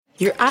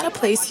You're at a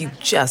place you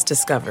just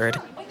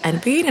discovered.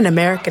 And being an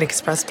American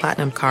Express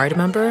Platinum card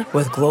member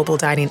with global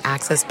dining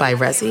access by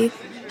Resy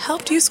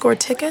helped you score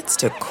tickets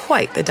to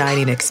quite the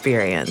dining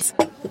experience.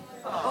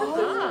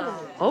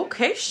 Oh,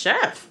 okay,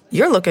 chef.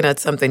 You're looking at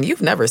something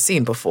you've never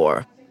seen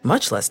before,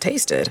 much less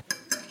tasted.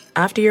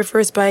 After your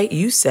first bite,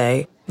 you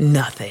say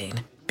nothing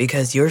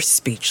because you're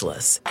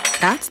speechless.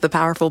 That's the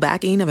powerful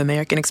backing of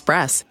American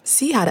Express.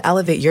 See how to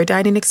elevate your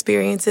dining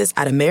experiences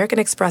at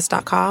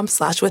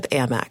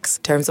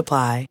americanexpress.com/withAmex. Terms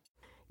apply.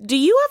 Do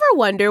you ever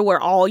wonder where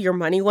all your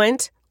money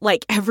went?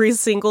 Like every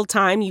single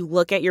time you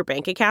look at your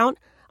bank account?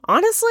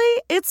 Honestly,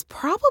 it's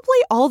probably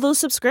all those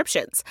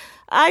subscriptions.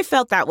 I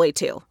felt that way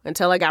too,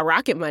 until I got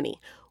Rocket Money.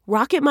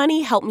 Rocket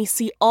Money helped me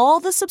see all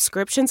the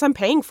subscriptions I'm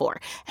paying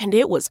for, and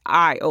it was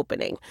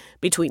eye-opening.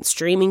 Between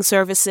streaming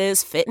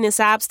services, fitness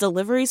apps,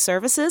 delivery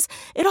services,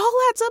 it all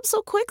adds up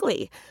so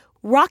quickly.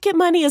 Rocket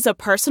Money is a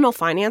personal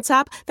finance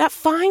app that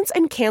finds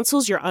and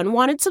cancels your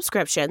unwanted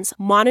subscriptions,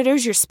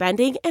 monitors your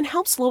spending, and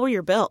helps lower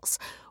your bills.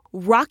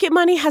 Rocket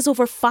Money has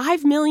over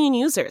 5 million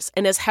users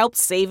and has helped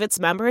save its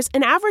members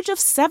an average of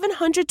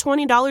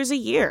 $720 a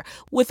year,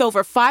 with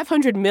over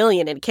 500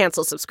 million in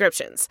canceled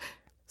subscriptions.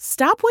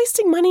 Stop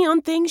wasting money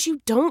on things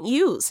you don't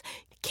use.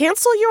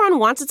 Cancel your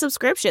unwanted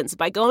subscriptions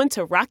by going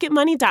to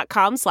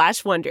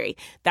rocketmoney.com/Wondery.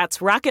 That's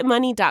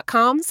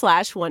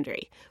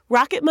rocketmoney.com/Wondery.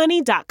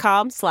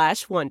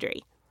 rocketmoney.com/Wondery.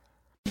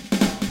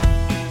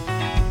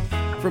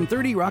 From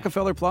 30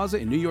 Rockefeller Plaza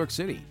in New York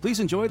City,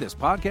 please enjoy this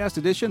podcast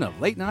edition of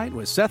Late Night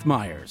with Seth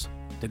Meyers.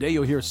 Today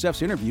you'll hear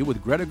Seth's interview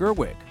with Greta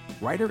Gerwig,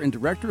 writer and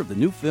director of the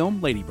new film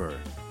Lady Bird.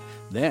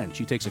 Then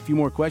she takes a few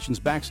more questions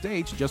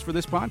backstage just for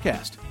this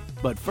podcast.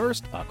 But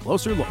first, a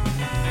closer look.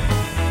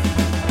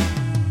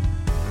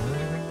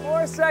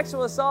 More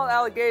sexual assault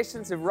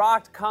allegations have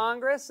rocked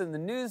Congress and the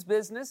news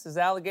business as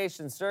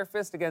allegations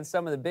surfaced against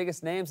some of the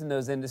biggest names in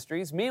those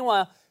industries.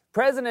 Meanwhile,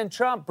 President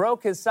Trump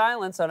broke his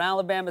silence on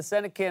Alabama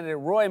Senate candidate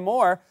Roy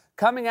Moore,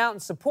 coming out in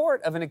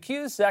support of an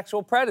accused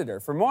sexual predator.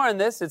 For more on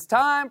this, it's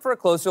time for a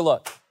closer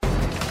look.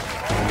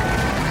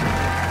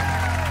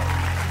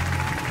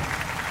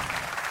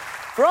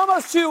 For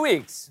almost 2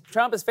 weeks,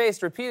 Trump has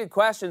faced repeated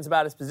questions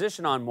about his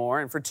position on Moore,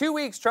 and for 2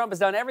 weeks, Trump has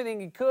done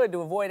everything he could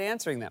to avoid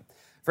answering them.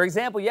 For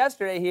example,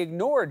 yesterday, he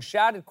ignored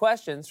shouted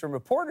questions from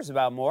reporters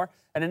about Moore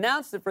and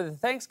announced that for the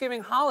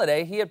Thanksgiving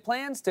holiday, he had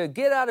plans to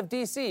get out of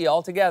D.C.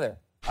 altogether.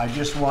 I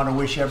just want to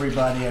wish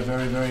everybody a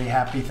very, very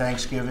happy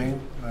Thanksgiving.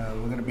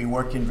 We're going to be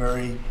working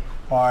very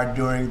hard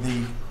during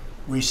the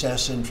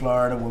recess in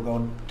Florida. We're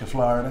going to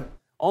Florida.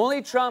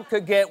 Only Trump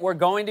could get "we're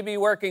going to be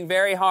working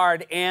very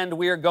hard" and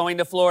 "we're going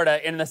to Florida"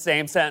 in the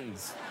same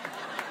sentence.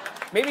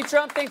 Maybe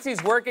Trump thinks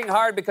he's working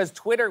hard because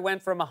Twitter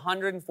went from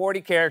 140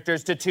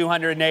 characters to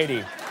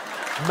 280.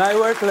 My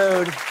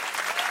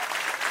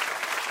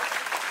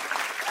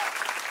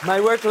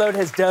workload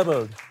has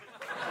doubled.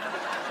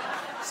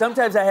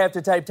 Sometimes I have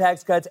to type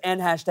tax cuts and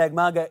hashtag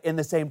MAGA in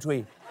the same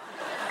tweet.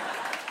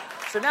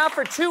 So now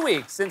for 2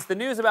 weeks, since the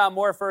news about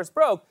Moore first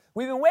broke,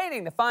 we've been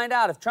waiting to find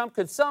out if Trump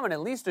could summon at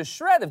least a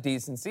shred of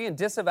decency and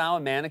disavow a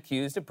man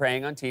accused of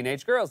preying on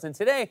teenage girls. And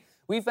today,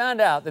 we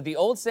found out that the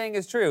old saying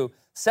is true: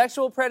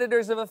 sexual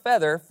predators of a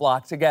feather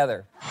flock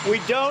together. We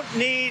don't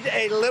need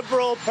a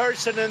liberal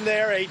person in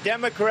there, a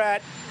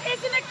Democrat.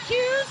 Is an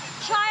accused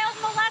child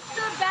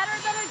molester better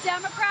than a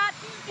Democrat?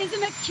 Is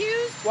an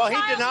accused Well, he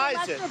child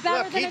denies it. molester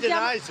better Look, than he a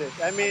denies it.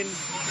 I mean,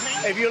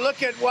 if you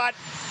look at what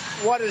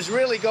is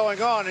really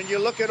going on and you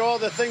look at all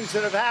the things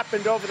that have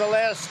happened over the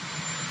last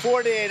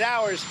 48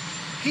 hours,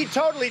 he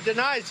totally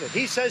denies it.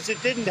 He says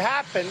it didn't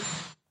happen.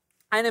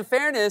 And in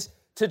fairness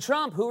to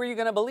Trump, who are you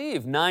going to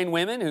believe? 9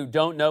 women who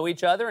don't know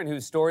each other and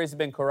whose stories have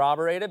been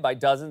corroborated by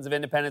dozens of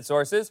independent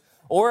sources?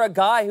 Or a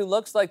guy who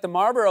looks like the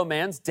Marlboro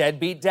Man's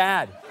deadbeat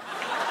dad?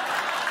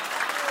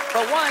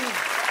 But one...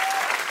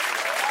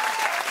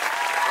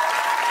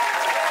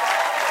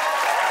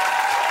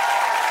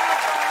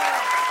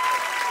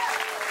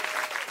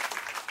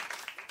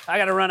 I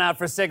got to run out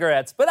for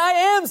cigarettes, but I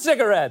am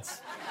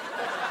cigarettes.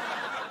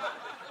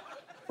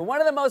 But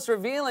one of the most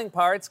revealing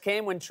parts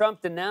came when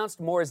Trump denounced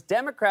Moore's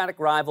Democratic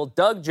rival,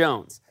 Doug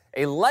Jones,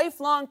 a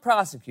lifelong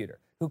prosecutor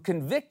who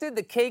convicted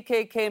the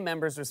KKK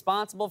members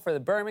responsible for the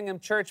Birmingham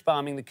church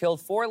bombing that killed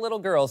 4 little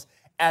girls,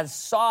 as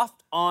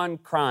soft on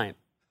crime.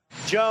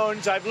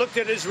 Jones, I've looked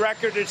at his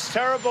record. It's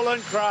terrible on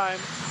crime.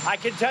 I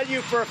can tell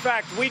you for a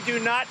fact, we do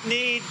not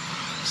need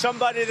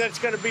somebody that's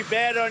going to be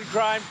bad on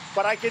crime,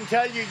 but I can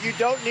tell you, you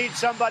don't need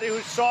somebody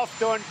who's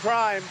soft on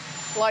crime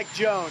like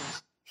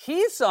Jones.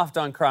 He's soft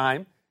on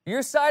crime.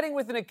 You're siding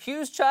with an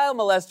accused child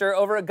molester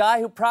over a guy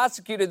who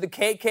prosecuted the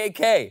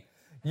KKK.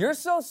 You're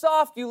so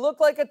soft, you look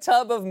like a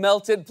tub of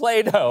melted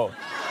Play-Doh.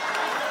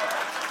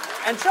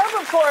 And Trump,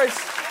 of course,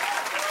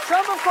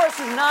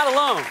 is not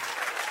alone.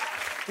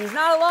 He's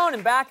not alone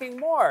in backing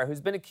Moore,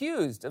 who's been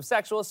accused of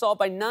sexual assault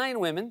by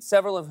 9 women,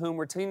 several of whom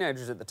were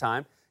teenagers at the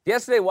time.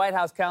 Yesterday, White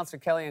House Counselor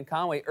Kellyanne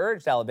Conway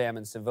urged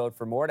Alabamans to vote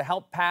for Moore to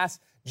help pass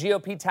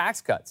GOP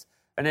tax cuts.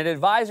 And an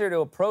advisor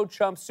to a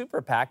pro-Trump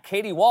super PAC,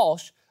 Katie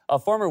Walsh, a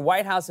former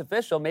White House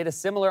official, made a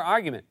similar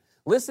argument.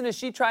 Listen as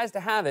she tries to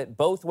have it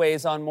both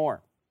ways on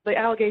Moore. The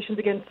allegations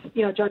against,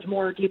 Judge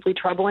Moore are deeply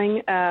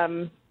troubling,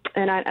 and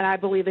I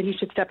believe that he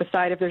should step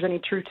aside if there's any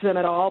truth to them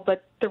at all.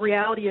 But the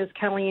reality is,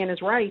 Kellyanne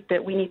is right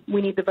that we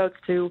need the votes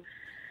to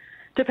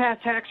pass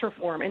tax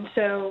reform. And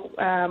so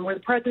where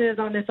the president is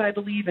on this, I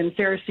believe, and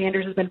Sarah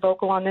Sanders has been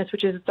vocal on this,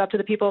 which is it's up to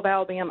the people of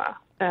Alabama.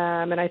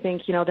 And I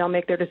think, they'll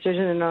make their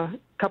decision in a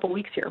couple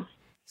weeks here.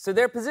 So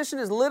their position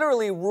is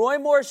literally Roy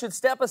Moore should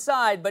step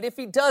aside, but if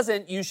he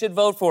doesn't, you should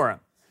vote for him.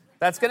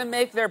 That's going to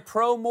make their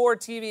pro-Moore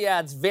TV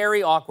ads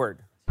very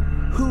awkward.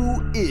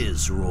 Who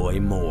is Roy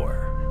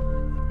Moore?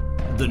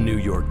 The New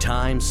York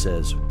Times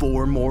says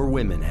 4 more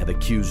women have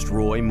accused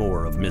Roy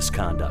Moore of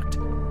misconduct.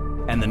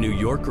 And the New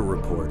Yorker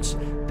reports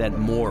that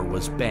Moore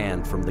was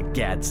banned from the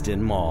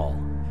Gadsden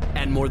Mall.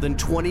 And more than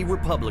 20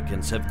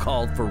 Republicans have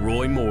called for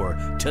Roy Moore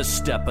to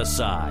step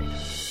aside.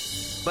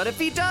 But if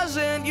he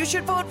doesn't, you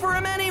should vote for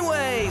him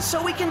anyway,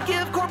 so we can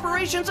give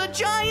corporations a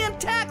giant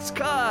tax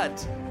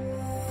cut.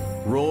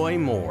 Roy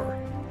Moore,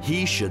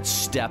 he should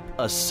step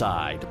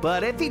aside.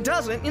 But if he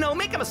doesn't,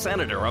 make him a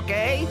senator,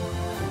 okay?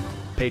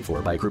 Paid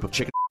for by a group of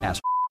chicken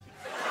ass.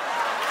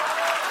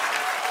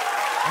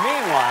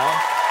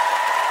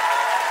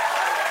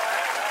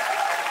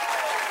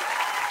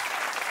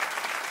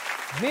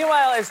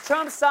 Meanwhile, as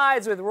Trump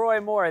sides with Roy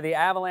Moore, the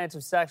avalanche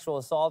of sexual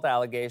assault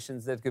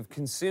allegations that have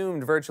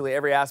consumed virtually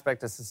every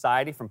aspect of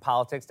society, from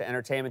politics to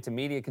entertainment to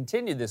media,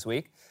 continued this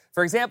week.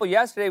 For example,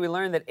 yesterday we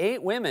learned that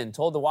 8 women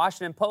told the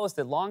Washington Post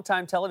that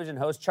longtime television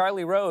host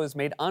Charlie Rose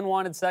made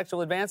unwanted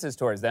sexual advances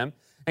towards them,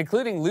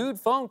 including lewd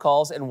phone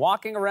calls and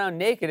walking around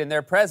naked in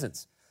their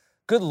presence.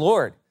 Good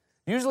Lord.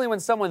 Usually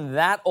when someone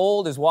that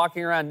old is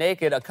walking around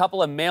naked, a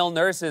couple of male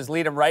nurses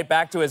lead him right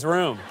back to his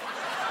room.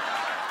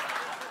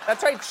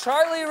 That's right,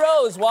 Charlie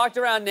Rose walked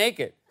around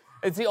naked.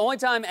 It's the only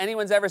time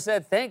anyone's ever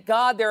said, thank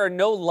God there are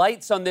no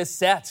lights on this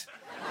set.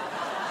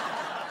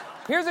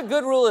 Here's a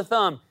good rule of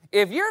thumb.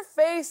 If your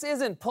face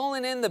isn't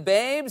pulling in the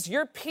babes,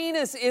 your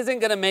penis isn't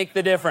going to make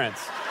the difference.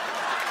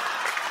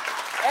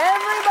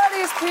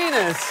 Everybody's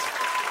penis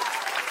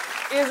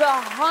is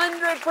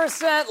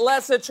 100%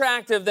 less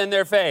attractive than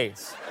their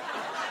face.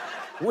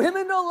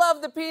 Women don't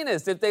love the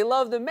penis. If they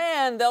love the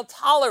man, they'll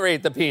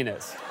tolerate the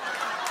penis.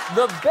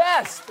 The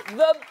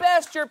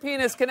best your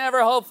penis can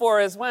ever hope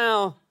for is,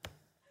 well,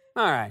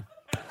 all right.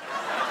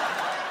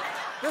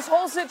 This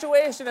whole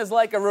situation is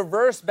like a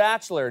reverse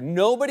Bachelor.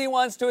 Nobody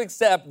wants to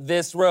accept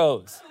this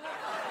Rose.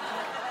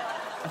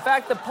 In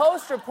fact, the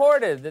Post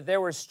reported that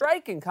there were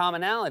striking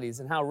commonalities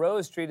in how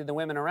Rose treated the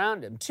women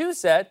around him. 2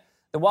 said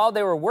that while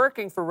they were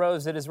working for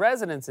Rose at his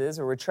residences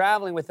or were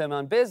traveling with him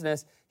on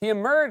business, he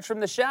emerged from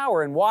the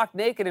shower and walked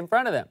naked in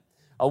front of them.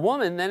 A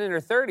woman, then in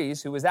her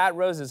 30s, who was at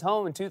Rose's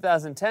home in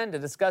 2010 to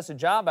discuss a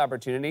job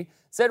opportunity,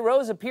 said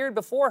Rose appeared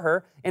before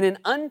her in an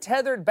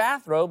untethered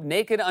bathrobe,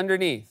 naked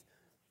underneath.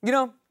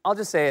 I'll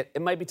just say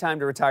it might be time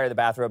to retire the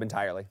bathrobe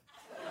entirely.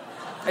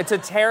 It's a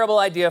terrible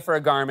idea for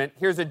a garment.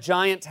 Here's a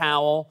giant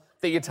towel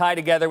that you tie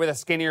together with a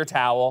skinnier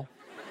towel.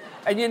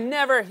 And you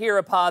never hear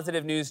a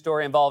positive news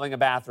story involving a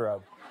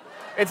bathrobe.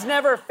 It's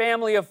never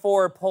family of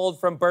 4 pulled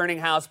from burning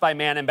house by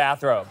man in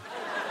bathrobe.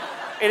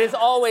 It is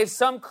always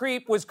some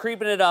creep was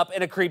creeping it up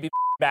in a creepy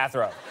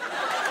bathrobe.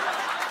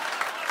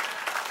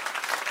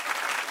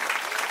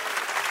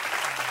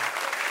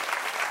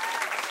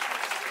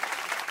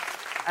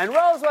 And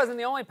Rose wasn't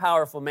the only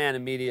powerful man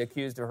in media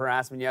accused of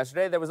harassment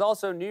yesterday. There was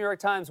also New York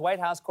Times White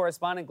House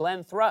correspondent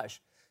Glenn Thrush.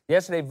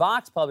 Yesterday,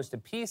 Vox published a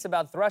piece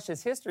about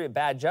Thrush's history of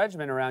bad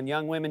judgment around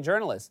young women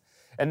journalists.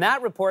 In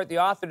that report, the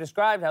author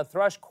described how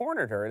Thrush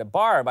cornered her at a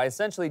bar by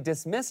essentially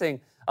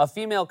dismissing a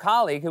female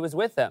colleague who was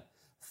with them.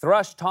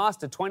 Thrush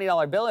tossed a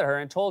 $20 bill at her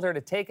and told her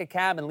to take a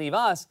cab and leave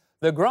us,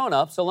 the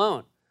grown-ups,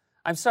 alone.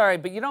 I'm sorry,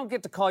 but you don't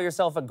get to call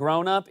yourself a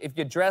grown-up if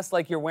you dress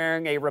like you're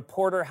wearing a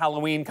reporter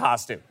Halloween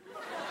costume.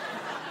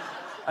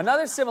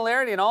 Another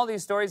similarity in all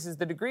these stories is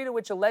the degree to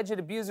which alleged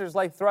abusers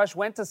like Thrush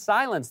went to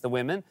silence the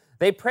women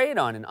they preyed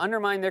on and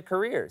undermine their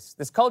careers.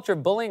 This culture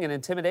of bullying and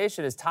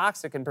intimidation is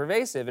toxic and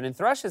pervasive, and in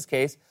Thrush's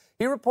case,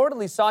 he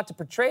reportedly sought to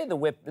portray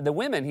the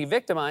women he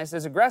victimized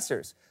as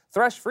aggressors.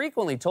 Thrush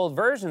frequently told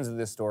versions of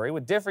this story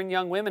with different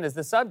young women as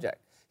the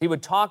subject. He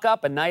would talk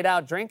up a night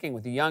out drinking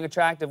with a young,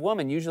 attractive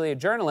woman, usually a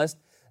journalist.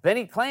 Then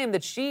he claimed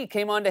that she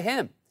came on to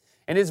him.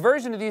 In his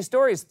version of these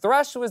stories,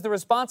 Thrush was the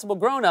responsible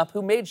grown-up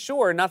who made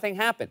sure nothing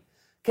happened.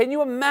 Can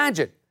you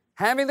imagine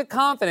having the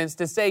confidence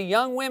to say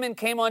young women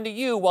came onto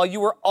you while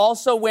you were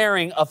also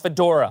wearing a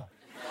fedora?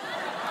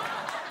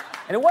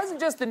 And it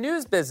wasn't just the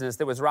news business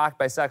that was rocked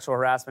by sexual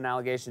harassment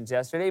allegations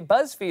yesterday.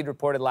 BuzzFeed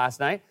reported last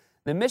night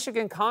that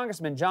Michigan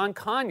Congressman John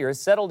Conyers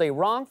settled a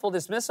wrongful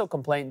dismissal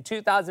complaint in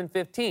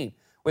 2015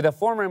 with a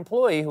former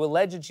employee who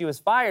alleged she was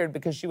fired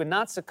because she would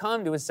not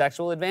succumb to his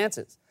sexual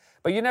advances.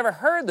 But you never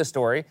heard the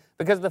story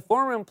because the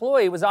former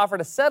employee was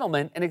offered a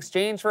settlement in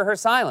exchange for her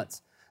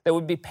silence that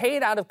would be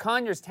paid out of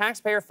Conyers'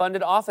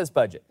 taxpayer-funded office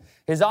budget.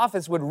 His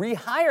office would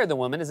rehire the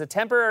woman as a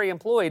temporary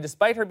employee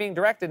despite her being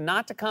directed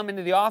not to come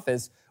into the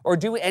office or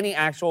do any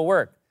actual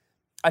work.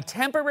 A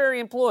temporary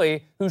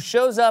employee who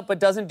shows up but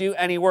doesn't do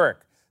any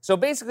work. So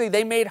basically,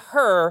 they made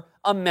her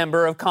a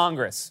member of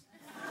Congress.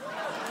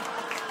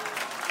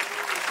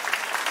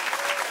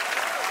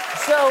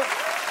 So,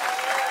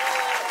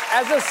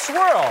 as a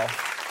swirl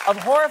of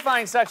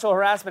horrifying sexual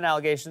harassment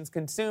allegations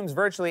consumes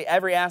virtually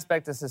every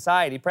aspect of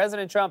society,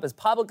 President Trump is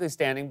publicly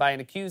standing by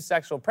an accused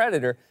sexual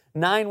predator.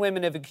 9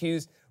 women have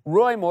accused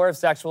Roy Moore of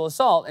sexual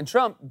assault, and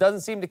Trump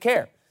doesn't seem to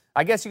care.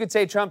 I guess you could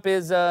say Trump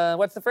is,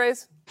 what's the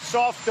phrase?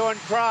 Soft on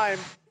crime.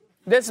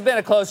 This has been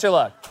a closer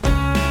look.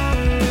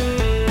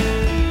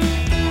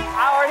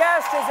 Our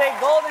guest is a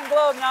Golden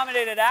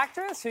Globe-nominated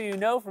actress who you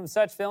know from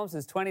such films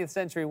as 20th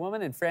Century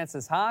Woman and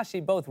Frances Ha. She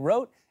both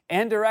wrote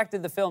and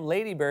directed the film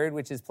Lady Bird,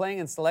 which is playing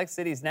in select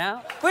cities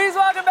now. Please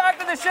welcome back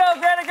to the show,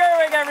 Greta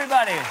Gerwig,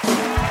 everybody.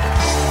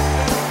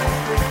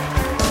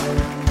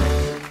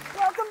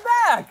 Welcome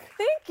back.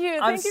 Thank you.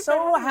 I'm Thank you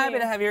so for having happy me.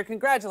 to have you here.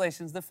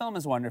 Congratulations. The film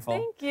is wonderful.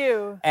 Thank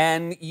you.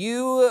 And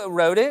you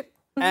wrote it,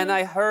 and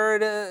I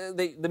heard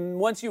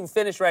once you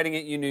finished writing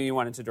it, you knew you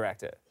wanted to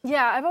direct it.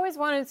 Yeah, I've always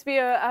wanted to be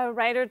a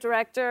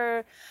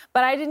writer-director,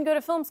 but I didn't go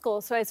to film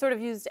school, so I sort of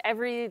used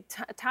every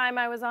time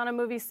I was on a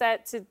movie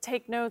set to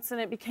take notes,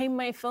 and it became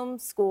my film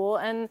school.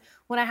 And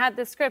when I had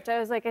this script, I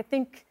was like, I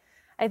think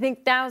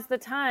now's the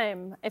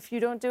time. If you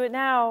don't do it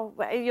now,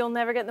 you'll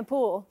never get in the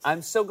pool.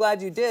 I'm so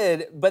glad you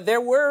did, but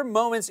there were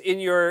moments in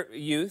your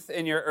youth,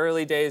 in your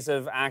early days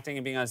of acting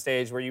and being on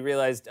stage, where you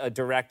realized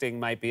directing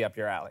might be up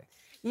your alley.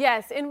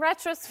 Yes, in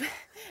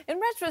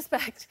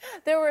retrospect,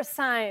 there were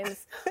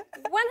signs.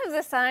 One of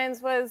the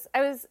signs was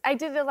I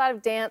did a lot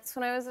of dance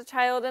when I was a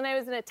child, and I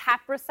was in a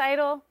tap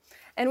recital,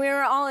 and we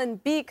were all in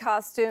bee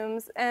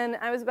costumes, and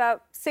I was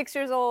about 6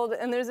 years old,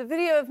 and there's a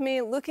video of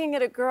me looking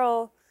at a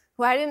girl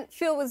who I didn't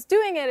feel was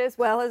doing it as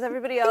well as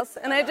everybody else,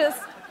 and I just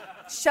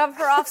shoved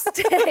her off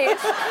stage, and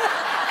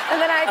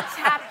then I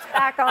tapped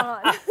back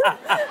on. And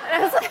I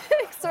was like,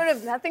 sort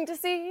of nothing to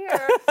see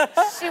here.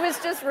 She was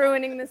just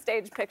ruining the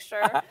stage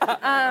picture.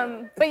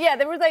 But yeah,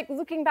 they were like,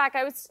 looking back,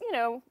 I was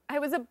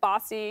a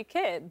bossy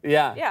kid.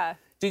 Yeah. Yeah.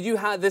 Did you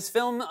have this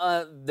film?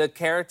 The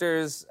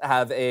characters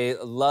have a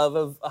love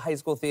of high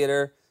school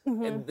theater.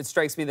 Mm-hmm. It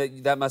strikes me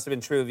that must have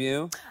been true of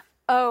you.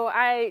 Oh,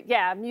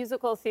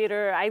 musical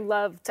theater. I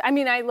loved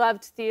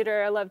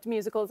theater. I loved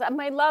musicals.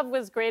 My love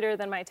was greater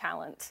than my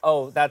talent.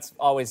 Oh, that's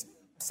always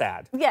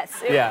sad.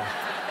 Yes.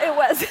 It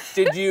was.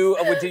 Did you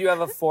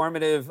have a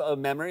formative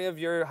memory of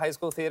your high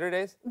school theater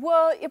days?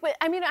 Well,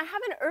 I have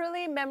an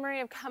early memory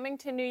of coming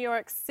to New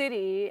York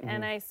City,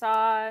 and I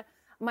saw,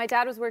 my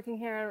dad was working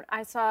here, and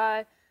I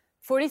saw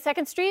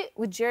 42nd Street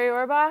with Jerry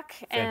Orbach.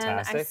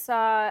 Fantastic. And I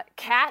saw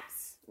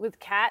Cats with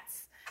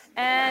Cats.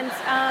 And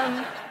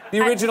the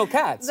original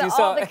Cats.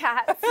 All the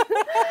Cats.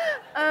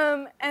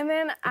 And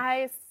then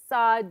I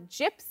saw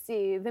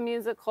Gypsy, the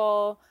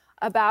musical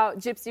about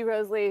Gypsy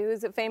Rose Lee,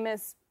 who's a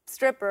famous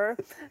stripper,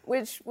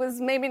 which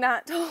was maybe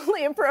not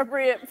totally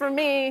appropriate for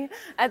me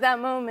at that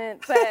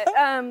moment. But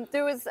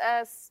there was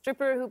a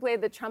stripper who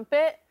played the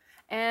trumpet,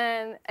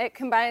 and it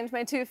combined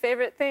my two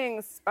favorite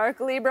things: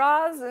 sparkly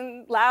bras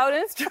and loud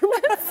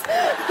instruments.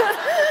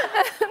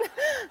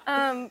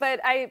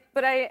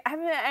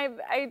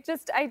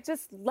 I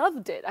just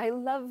loved it. I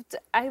loved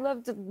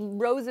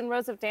rows and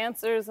rows of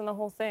dancers and the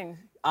whole thing.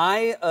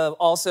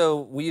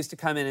 We used to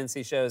come in and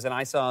see shows, and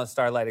I saw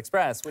Starlight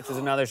Express, which is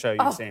another show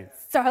you've seen.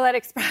 Starlight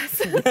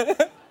Express.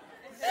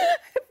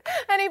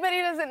 Anybody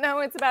who doesn't know,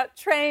 it's about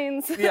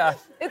trains. Yeah.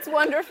 It's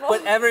wonderful.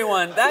 But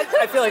everyone, that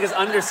I feel like is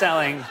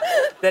underselling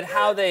that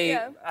how they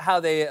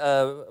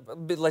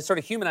sort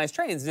of humanize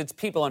trains. It's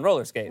people on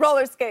roller skates.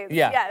 Roller skates,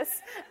 yeah.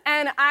 Yes.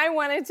 And I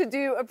wanted to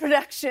do a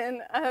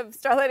production of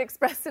Starlight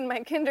Express in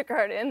my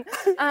kindergarten,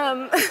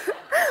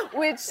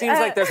 which seems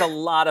like there's a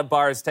lot of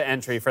bars to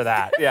entry for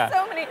that. Yeah.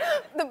 So many.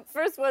 The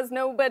first was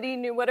nobody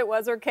knew what it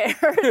was or cared.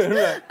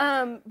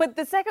 But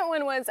the second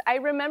one was I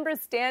remember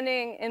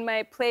standing in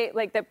my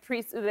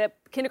the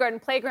kindergarten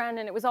playground,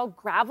 and it was all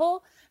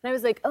gravel. And I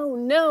was like, oh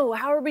no,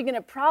 how are we going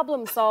to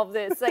problem solve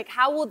this? Like,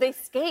 how will they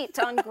skate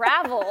on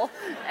gravel?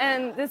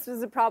 And this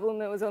was a problem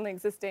that was only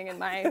existing in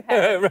my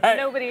head. Right.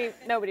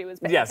 Nobody was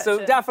paying Yeah, attention.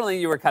 so definitely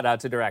you were cut out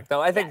to direct,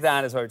 though. I think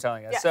that is what you're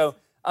telling us. Yes. So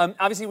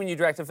obviously when you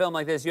direct a film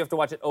like this, you have to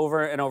watch it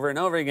over and over and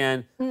over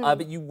again.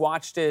 But you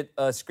watched it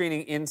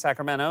screening in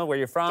Sacramento, where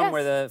you're from, Yes.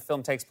 where the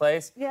film takes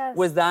place. Yes.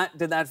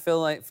 Did that feel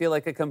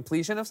like a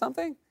completion of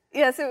something?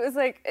 Yes, it was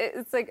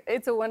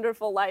it's a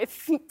wonderful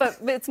life, but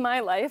it's my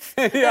life,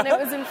 Yeah. and it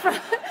was in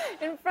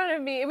front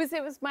of me. It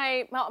was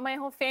my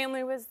whole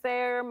family was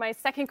there. My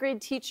second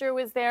grade teacher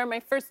was there. My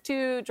first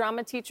two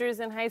drama teachers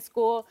in high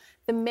school.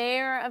 The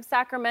mayor of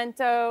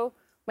Sacramento.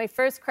 My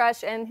first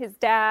crush and his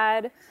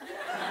dad.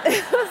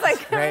 It was like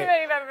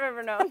everybody I've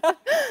ever known.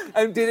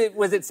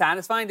 Was it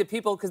satisfying to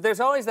people? Because there's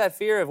always that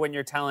fear of when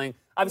you're telling.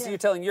 Obviously, you're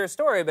telling your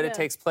story, but it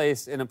takes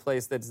place in a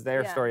place that's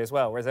their story as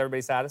well. Was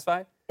everybody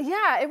satisfied?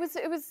 Yeah, it was,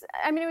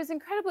 I mean, it was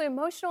incredibly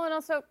emotional, and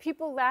also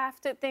people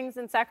laughed at things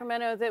in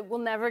Sacramento that will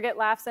never get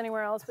laughs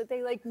anywhere else, but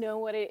they like know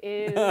what it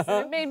is.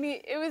 And it made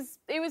me,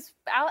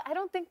 I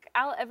don't think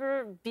I'll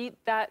ever beat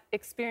that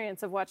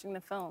experience of watching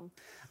the film.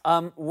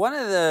 One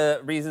of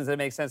the reasons that it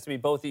makes sense to me,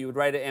 both that you would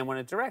write it and want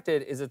it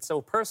directed, is it's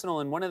so personal,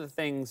 and one of the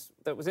things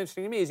that was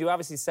interesting to me is you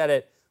obviously said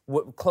it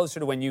closer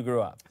to when you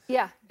grew up.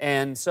 Yeah.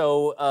 And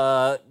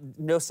so,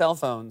 no cell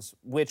phones,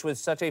 which was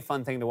such a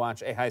fun thing to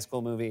watch a high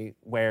school movie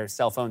where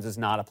cell phones is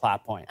not a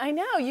plot point. I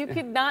know, you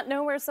could not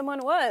know where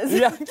someone was.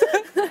 Yeah.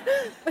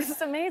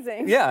 It's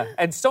amazing. Yeah,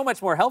 and so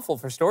much more helpful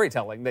for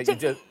storytelling that you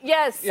just...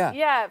 Yes,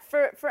 yeah.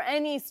 For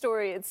any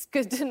story, it's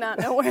good to not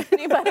know where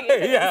anybody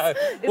is. Yeah,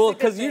 well,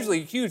 because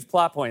usually huge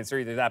plot points are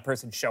either that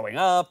person showing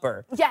up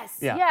or... Yes,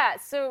 yeah.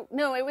 So,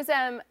 no, it was,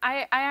 I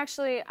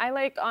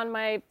like on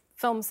my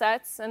film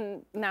sets,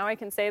 and now I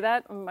can say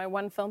that on my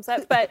one film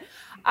set, but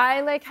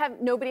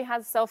nobody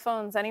has cell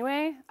phones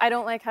anyway. I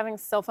don't like having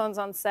cell phones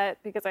on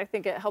set because I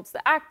think it helps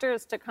the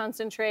actors to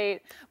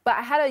concentrate. But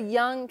I had a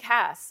young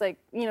cast,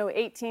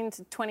 18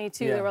 to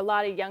 22. Yeah. There were a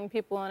lot of young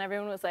people, and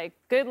everyone was like,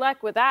 good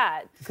luck with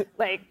that.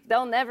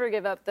 They'll never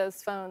give up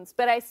those phones.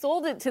 But I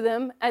sold it to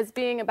them as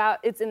being about,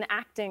 it's an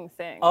acting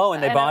thing. Oh,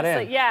 and they bought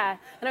in. Yeah.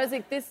 And I was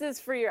like, this is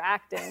for your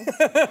acting.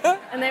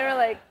 And they were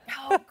like,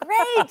 oh,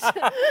 great.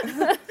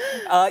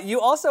 You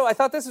also, I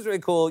thought this was really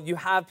cool, you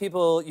had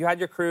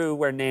your crew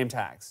wear name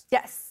tags.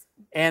 Yes.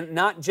 And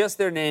not just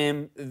their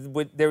name,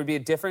 there would be a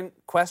different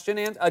question,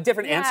 a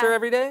different answer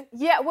every day?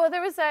 Yeah, well,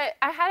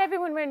 I had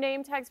everyone wear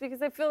name tags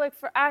because I feel like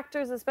for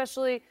actors,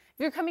 especially if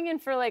you're coming in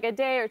for like a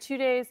day or 2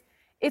 days,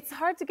 it's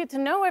hard to get to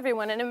know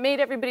everyone, and it made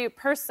everybody a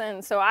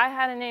person. So I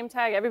had a name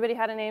tag, everybody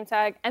had a name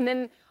tag, and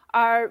then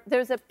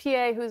there's a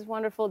PA who's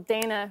wonderful,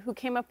 Dana, who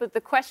came up with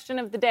the question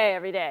of the day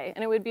every day,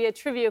 and it would be a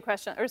trivia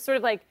question, or sort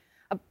of like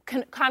a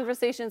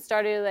conversation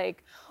started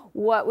like,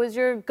 what was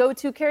your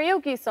go-to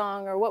karaoke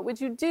song? Or what would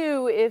you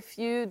do if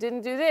you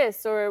didn't do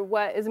this? Or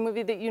what is a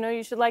movie that you know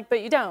you should like but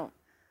you don't?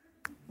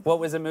 What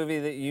was a movie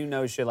that you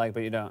know you should like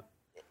but you don't?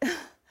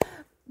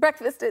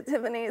 Breakfast at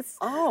Tiffany's.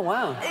 Oh,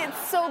 wow.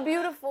 It's so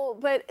beautiful,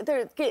 but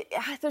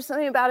there's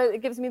something about it that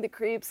gives me the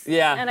creeps.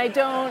 Yeah. And I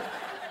don't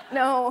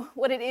know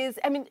what it is.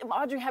 I mean,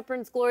 Audrey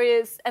Hepburn's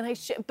glorious,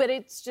 but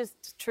it's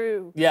just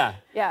true. Yeah.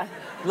 Yeah.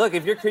 Look,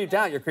 if you're creeped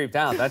out, you're creeped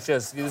out. That's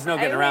just, there's no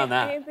getting around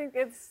that. I think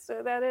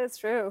that is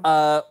true.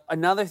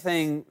 Another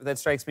thing that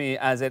strikes me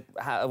as it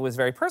was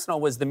very personal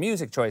was the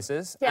music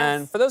choices. Yes.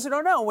 And for those who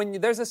don't know, when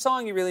there's a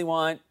song you really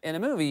want in a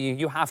movie,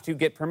 you have to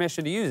get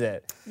permission to use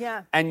it.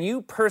 Yeah. And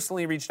you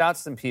personally reached out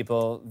to some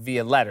people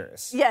via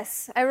letters.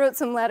 Yes, I wrote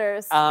some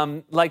letters.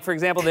 Like, for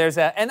example,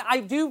 and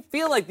I do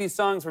feel like these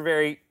songs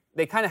were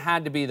they kind of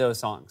had to be those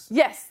songs.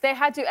 Yes, they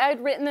had to. I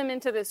had written them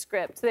into the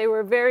script. They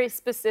were very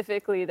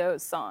specifically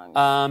those songs.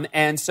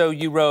 And so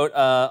you wrote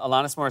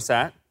Alanis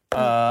Morissette,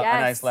 Yes.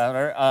 a nice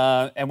letter.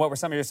 And what were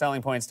some of your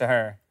selling points to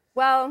her?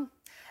 Well,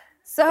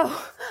 so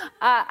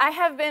I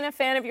have been a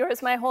fan of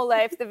yours my whole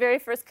life. The very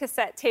first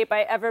cassette tape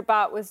I ever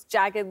bought was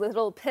Jagged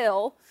Little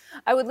Pill.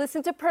 I would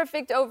listen to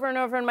Perfect over and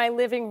over in my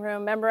living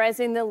room,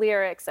 memorizing the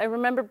lyrics. I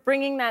remember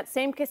bringing that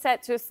same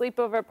cassette to a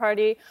sleepover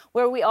party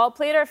where we all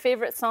played our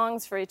favorite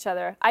songs for each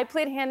other. I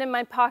played Hand in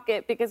My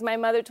Pocket because my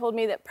mother told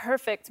me that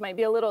Perfect might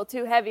be a little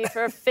too heavy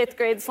for a 5th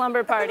grade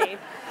slumber party.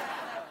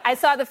 I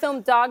saw the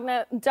film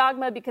Dogma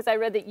because I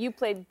read that you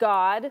played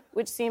God,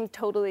 which seemed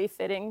totally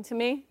fitting to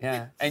me.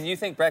 Yeah. And you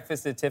think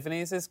Breakfast at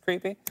Tiffany's is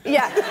creepy?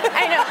 Yeah,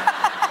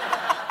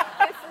 I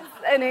know. This is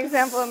an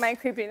example of my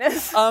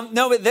creepiness.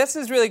 No, but this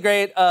is really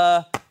great.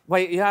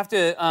 Wait, you have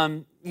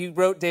to, you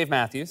wrote Dave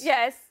Matthews.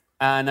 Yes.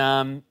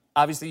 And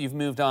obviously you've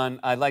moved on.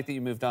 I like that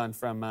you moved on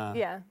from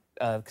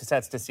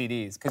cassettes to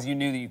CDs because you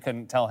knew that you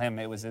couldn't tell him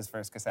it was his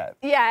first cassette.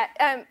 Yeah,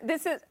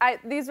 these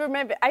were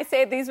my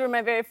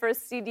very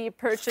first CD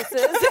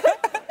purchases.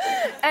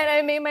 And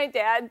I made my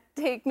dad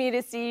take me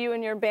to see you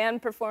and your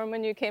band perform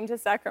when you came to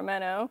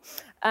Sacramento.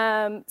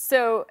 I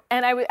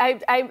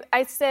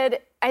said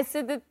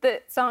that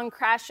the song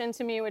Crash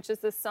Into Me, which is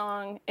the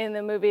song in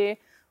the movie,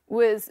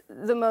 was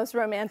the most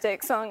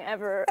romantic song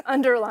ever,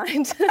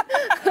 underlined. And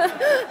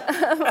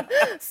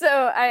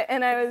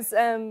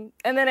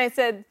then I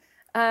said,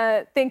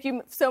 thank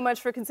you so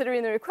much for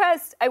considering the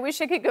request. I wish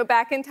I could go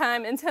back in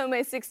time and tell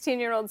my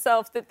 16-year-old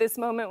self that this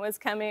moment was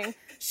coming.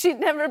 She'd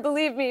never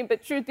believe me,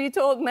 but truth be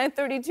told, my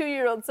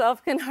 32-year-old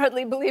self can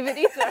hardly believe it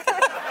either.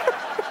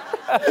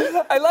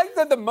 I like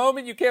that the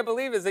moment you can't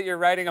believe is that you're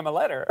writing him a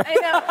letter. I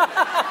know.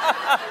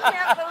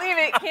 Can't believe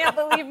it. Can't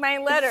believe my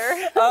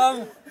letter.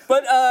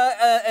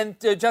 And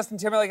Justin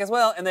Timberlake as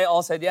well, and they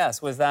all said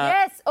yes. Was that?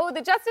 Yes. Oh,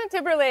 the Justin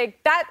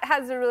Timberlake, that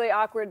has a really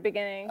awkward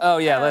beginning. Oh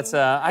yeah, let's.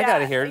 I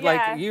gotta hear.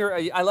 Yeah.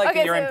 I like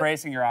that you're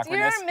embracing your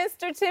awkwardness. Dear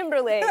Mr.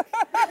 Timberlake.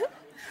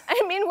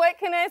 I mean, what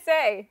can I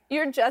say?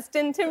 You're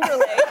Justin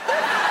Timberlake.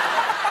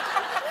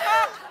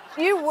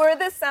 You were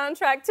the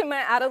soundtrack to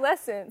my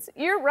adolescence.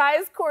 Your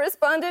rise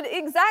corresponded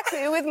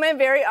exactly with my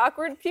very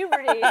awkward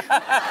puberty.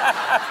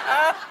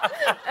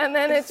 And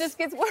then it just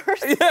gets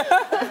worse.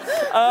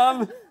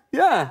 Yeah.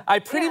 Yeah, I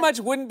pretty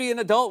much wouldn't be an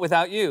adult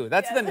without you.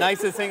 That's the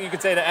nicest thing you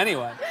could say to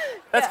anyone.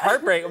 That's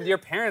heartbreaking. Your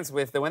parents,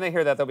 when they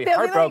hear that, they'll be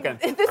heartbroken.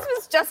 Like, this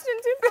was Justin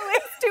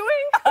Timberlake's doing?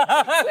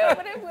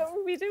 What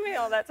were we doing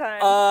all that time?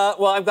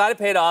 Well, I'm glad it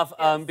paid off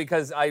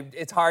because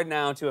it's hard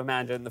now to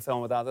imagine the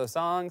film without those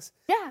songs.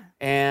 Yeah.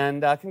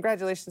 And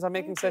congratulations on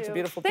making such a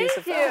beautiful piece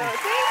of film. Thank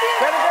you.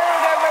 Greta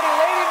Gerwig, everybody.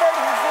 Lady Bird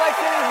is in select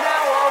cities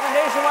now. We're over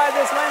nationwide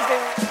this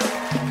Wednesday.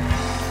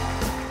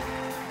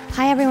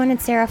 Hi, everyone.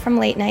 It's Sarah from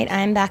Late Night.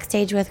 I'm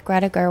backstage with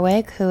Greta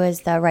Gerwig, who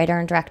is the writer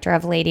and director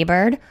of Lady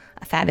Bird,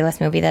 a fabulous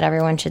movie that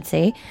everyone should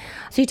see.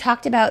 So you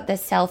talked about the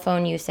cell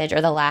phone usage,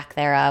 or the lack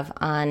thereof,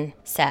 on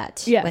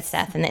set with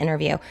Seth in the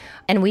interview.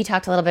 And we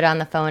talked a little bit on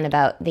the phone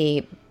about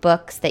the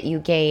books that you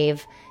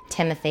gave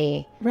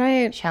Timothée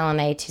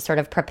Chalamet to sort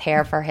of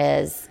prepare for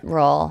his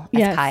role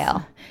as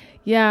Kyle.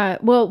 Yeah.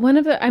 Well,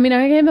 I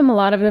gave him a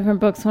lot of different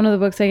books. One of the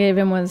books I gave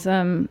him was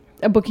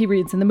a book he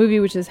reads in the movie,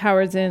 which is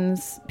Howard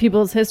Zinn's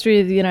People's History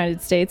of the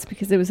United States,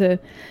 because it was a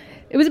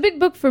big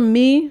book for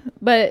me,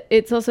 but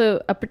it's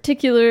also a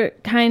particular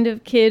kind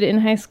of kid in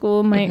high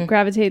school might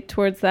gravitate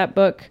towards that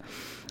book.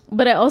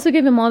 But I also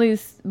gave him all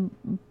these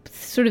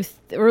sort of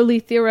early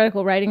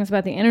theoretical writings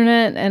about the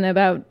internet and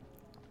about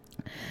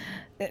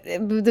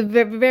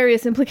the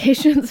various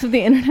implications of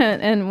the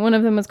internet, and one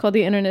of them was called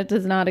The Internet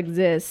Does Not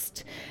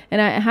Exist. And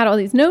I had all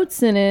these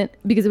notes in it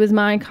because it was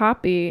my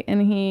copy,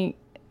 and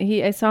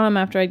I saw him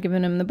after I'd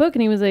given him the book,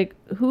 and he was like,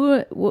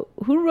 who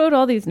wrote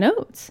all these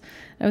notes?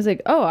 I was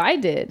like, oh, I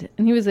did.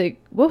 And he was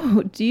like,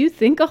 whoa, do you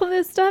think all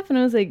this stuff? And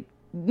I was like,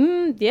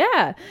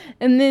 yeah.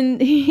 And then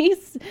he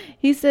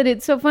said,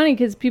 it's so funny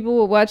because people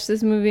will watch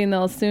this movie and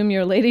they'll assume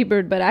you're Lady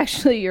Bird, but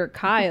actually you're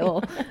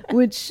Kyle,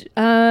 which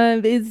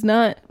is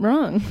not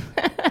wrong.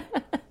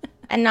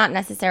 And not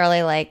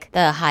necessarily like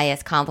the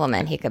highest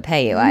compliment he could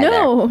pay you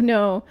either.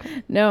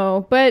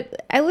 No.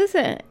 But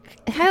listen,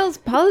 Kyle's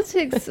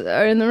politics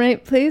are in the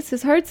right place.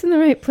 His heart's in the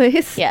right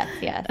place. Yeah.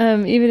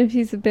 Even if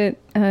he's a bit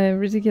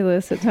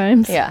ridiculous at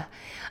times. Yeah.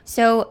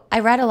 So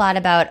I read a lot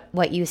about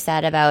what you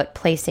said about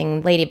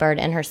placing Lady Bird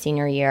in her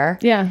senior year.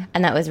 Yeah.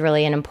 And that was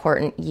really an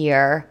important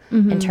year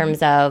in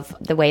terms of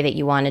the way that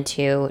you wanted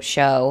to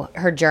show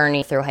her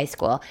journey through high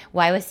school.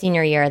 Why was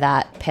senior year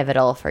that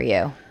pivotal for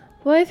you?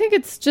 Well, I think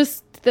it's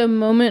just the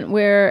moment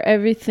where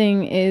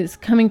everything is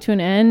coming to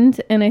an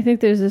end. And I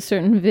think there's a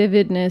certain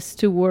vividness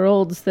to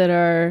worlds that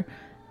are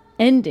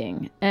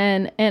ending.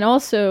 And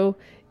also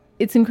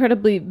it's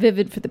incredibly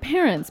vivid for the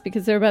parents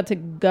because they're about to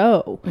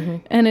go.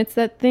 And it's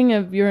that thing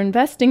of you're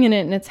investing in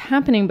it and it's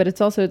happening, but it's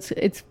also,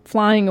 it's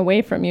flying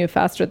away from you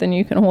faster than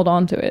you can hold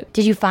on to it.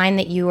 Did you find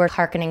that you were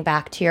hearkening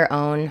back to your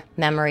own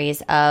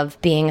memories of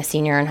being a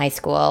senior in high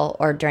school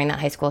or during that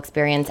high school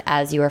experience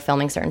as you were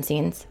filming certain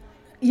scenes?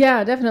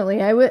 Yeah,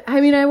 definitely. I was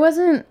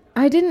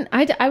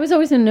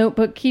always a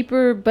notebook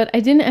keeper, but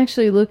I didn't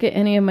actually look at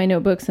any of my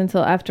notebooks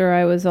until after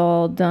I was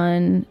all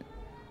done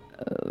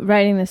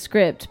writing the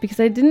script because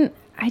in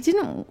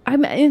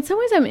some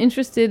ways I'm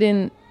interested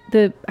in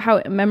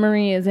how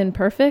memory is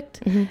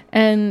imperfect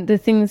and the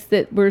things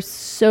that were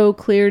so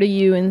clear to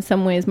you in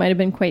some ways might have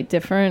been quite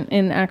different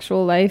in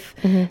actual life.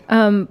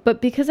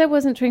 But because I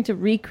wasn't trying to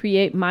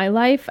recreate my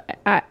life,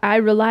 I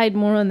relied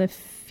more on the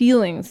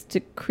feelings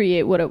to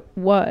create what it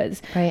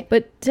was. Right.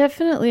 But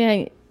definitely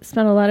I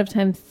spent a lot of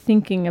time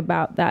thinking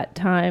about that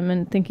time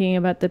and thinking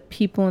about the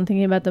people and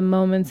thinking about the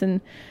moments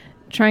and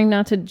trying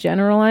not to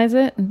generalize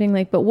it and being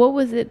like, but what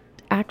was it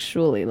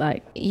actually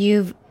like?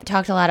 You've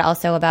talked a lot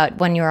also about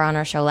when you were on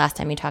our show last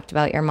time, you talked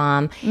about your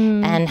mom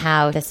and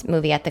how this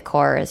movie at the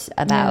core is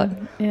about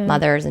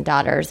mothers and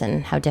daughters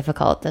and how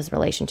difficult those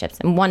relationships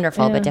and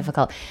wonderful but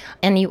difficult.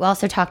 And you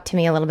also talked to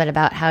me a little bit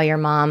about how your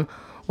mom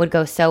would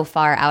go so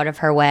far out of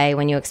her way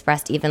when you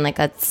expressed even like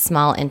a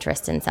small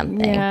interest in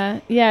something.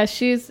 Yeah.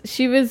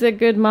 She was a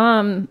good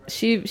mom.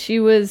 She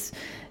was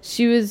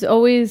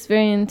always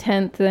very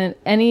intent that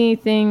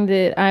anything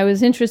that I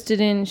was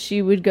interested in,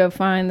 she would go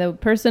find the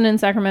person in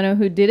Sacramento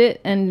who did it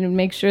and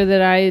make sure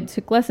that I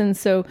took lessons.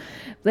 So,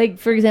 like,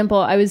 for example,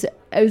 I was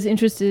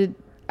interested.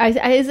 I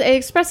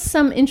expressed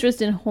some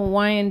interest in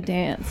Hawaiian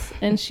dance,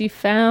 and she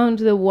found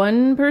the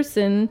one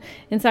person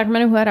in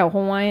Sacramento who had a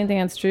Hawaiian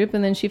dance troupe,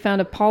 and then she found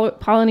a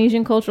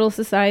Polynesian Cultural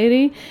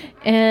Society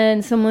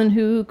and someone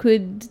who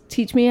could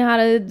teach me how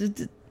to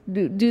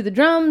do the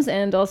drums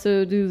and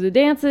also do the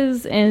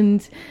dances.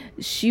 And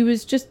she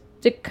was just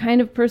the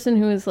kind of person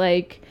who was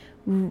like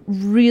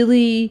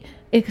really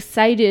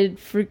excited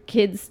for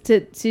kids to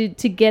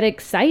get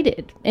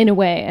excited in a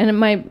way. And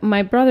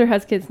my brother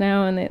has kids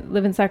now and they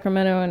live in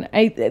Sacramento, and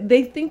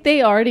they think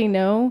they already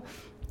know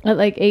at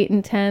like 8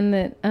 and 10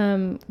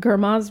 that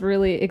grandma's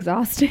really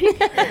exhausting.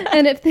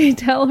 And if they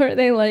tell her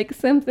they like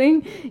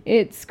something,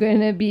 it's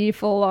gonna be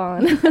full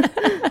on.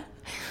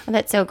 Well,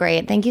 that's so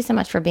great. Thank you so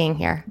much for being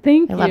here.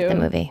 Thank you. I love the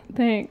movie.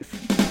 Thanks.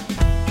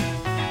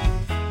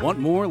 Want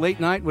more Late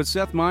Night with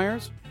Seth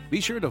Meyers? Be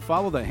sure to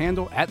follow the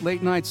handle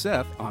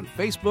 @LateNightSeth on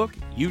Facebook,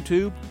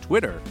 YouTube,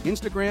 Twitter,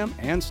 Instagram,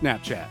 and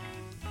Snapchat.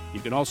 You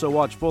can also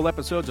watch full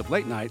episodes of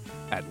Late Night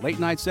at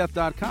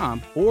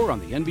latenightseth.com or on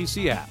the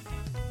NBC app.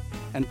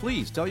 And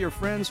please tell your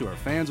friends who are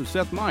fans of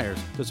Seth Meyers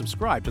to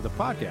subscribe to the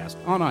podcast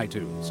on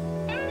iTunes.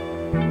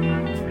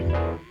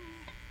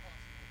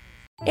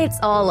 It's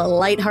all a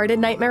lighthearted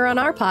nightmare on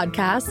our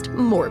podcast,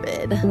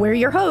 Morbid. We're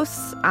your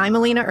hosts. I'm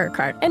Alina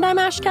Urquhart. And I'm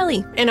Ash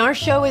Kelly. And our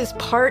show is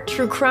part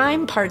true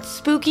crime, part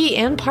spooky,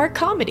 and part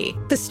comedy.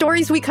 The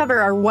stories we cover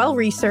are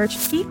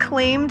well-researched. He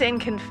claimed and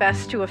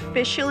confessed to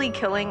officially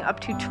killing up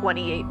to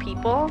 28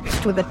 people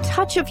with a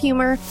touch of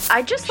humor.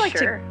 I'd just like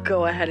to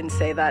go ahead and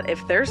say that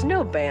if there's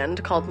no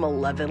band called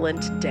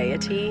Malevolent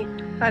Deity,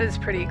 that is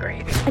pretty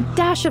great. A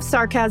dash of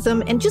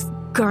sarcasm and just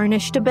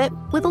garnished a bit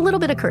with a little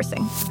bit of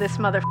cursing. This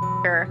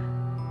motherfucker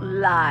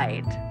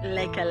lied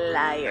like a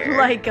liar.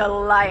 Like a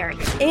liar.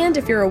 And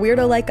if you're a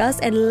weirdo like us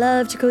and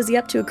love to cozy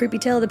up to a creepy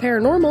tale of the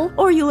paranormal,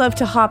 or you love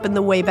to hop in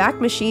the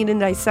Wayback Machine and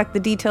dissect the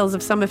details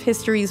of some of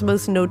history's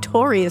most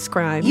notorious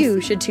crimes,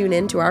 you should tune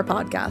in to our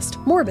podcast,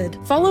 Morbid.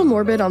 Follow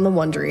Morbid on the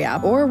Wondery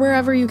app or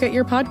wherever you get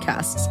your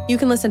podcasts. You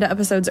can listen to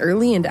episodes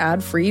early and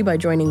ad-free by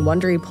joining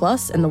Wondery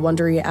Plus in the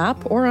Wondery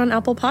app or on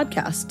Apple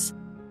Podcasts.